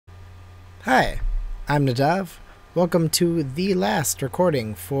Hi, I'm Nadav. Welcome to the last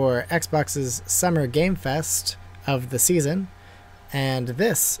recording for Xbox's Summer Game Fest of the season, and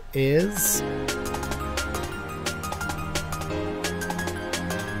this is...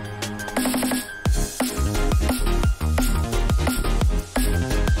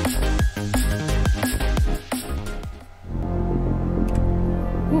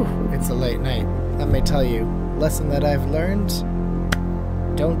 It's a late night. Let me tell you, lesson that I've learned: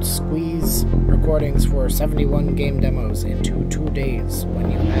 don't squeeze recordings for 71 game demos into 2 days when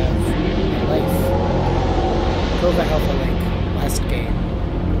you have life. Kova Alpha Link, last game.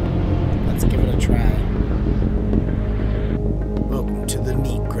 Let's give it a try. Welcome to the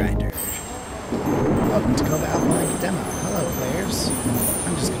meat grinder. Welcome to Kova Alpha Link Demo. Hello, players.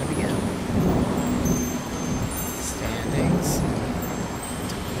 I'm just gonna begin. Standings.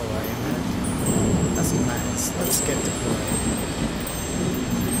 Deployment. That's nice. Let's get deployed.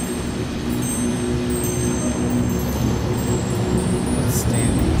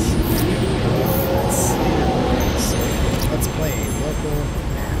 Standings. Let's play a local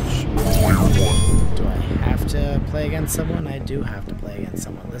match. Do I have to play against someone? I do have to play against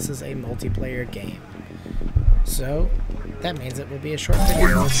someone. This is a multiplayer game. So, that means it will be a short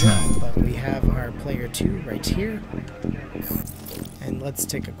video as well. But we have our player 2 right here. And let's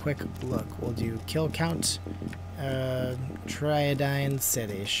take a quick look. We'll do kill count, Triadine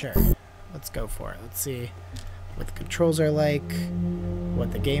City. Sure. Let's go for it. Let's see what the controls are like,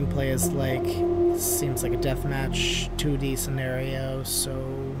 what the gameplay is like. Seems like a deathmatch 2D scenario,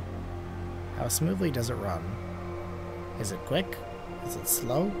 so how smoothly does it run? Is it quick? Is it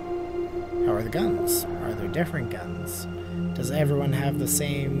slow? How are the guns? Are there different guns? Does everyone have the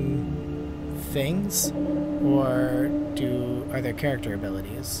same things? Or are there character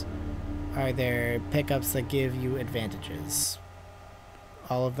abilities? Are there pickups that give you advantages?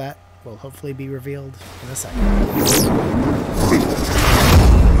 All of that will hopefully be revealed in a second. So we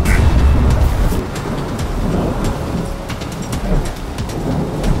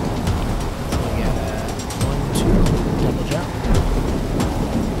got a 1-2 double jump.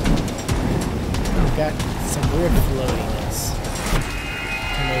 We've got some weird floatiness.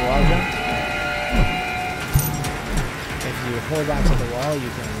 Can we wall jump? If you hold onto the wall, you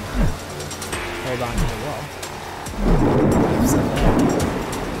can hold onto the wall.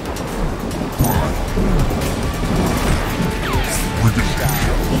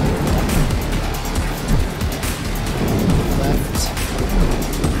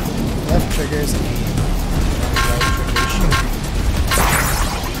 Left triggers aim, right triggers shoot.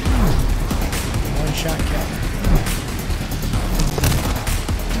 One shot kill.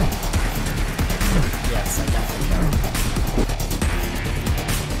 Yes, I got the kill.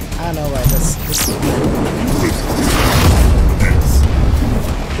 I don't know why this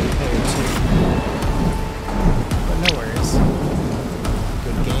but no worries.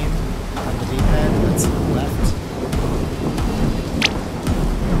 Good game. On the D-pad, that's left.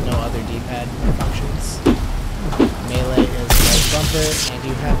 No other D-pad functions. Melee is right bumper, and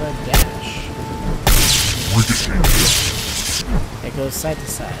you have a dash. It goes side to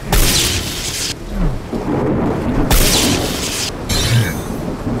side.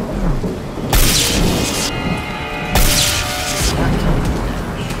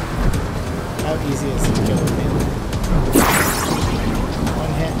 How easy is it to kill with melee?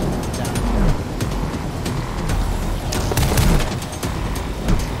 One hit, done.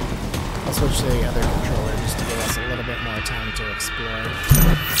 I'll switch to the other controller just to give us a little bit more time to explore.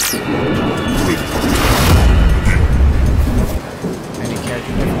 Any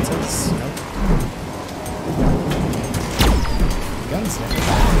character differences? Nope. Gunslinger.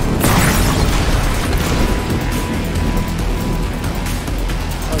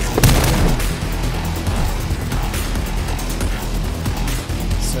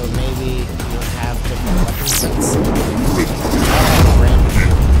 So maybe you'll have different weapon sets.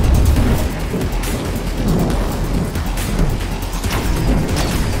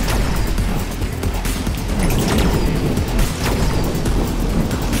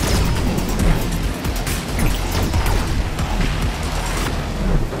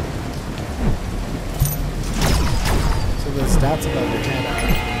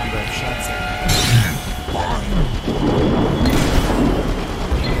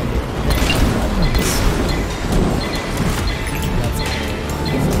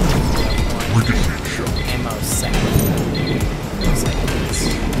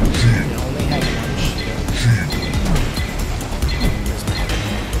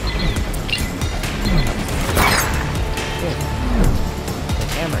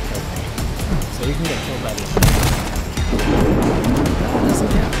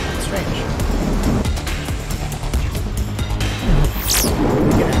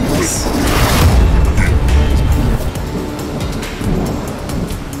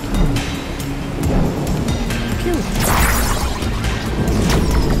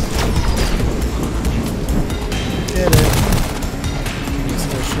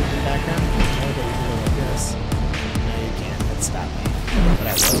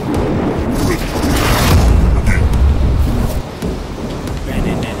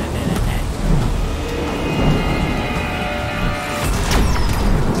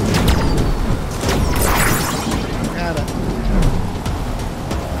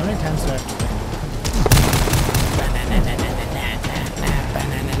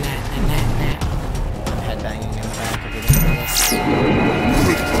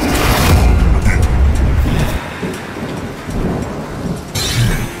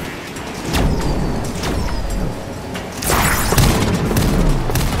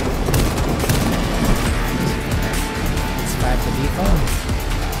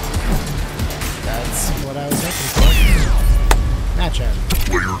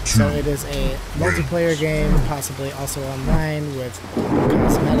 It is a multiplayer game, possibly also online, with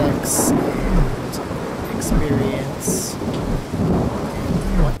cosmetics and experience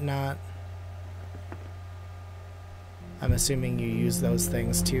and whatnot. I'm assuming you use those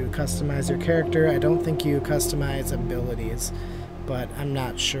things to customize your character. I don't think you customize abilities, but I'm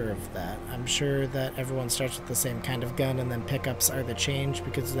not sure of that. I'm sure that everyone starts with the same kind of gun, and then pickups are the change,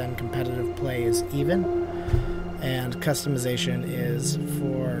 because then competitive play is even, and customization is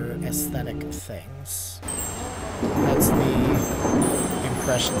for aesthetic things. That's the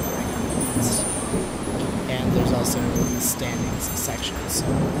impression that I got. And there's also the standings section. So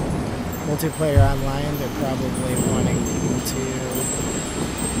multiplayer online, they're probably wanting you to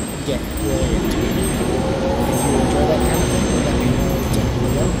get really into it. If you enjoy that kind of thing, let me know down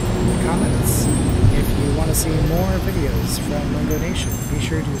below in the comments. If you want to see more videos from Mungo Nation, be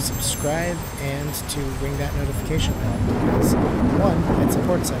sure to subscribe and to ring that notification bell, because 1, it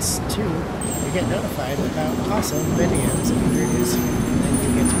supports us, 2, you get notified about awesome videos that we produce, and then you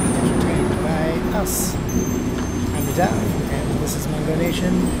get to be entertained by us. I'm Dave, and this is Mungo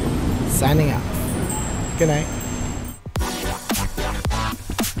Nation, signing off. Good night.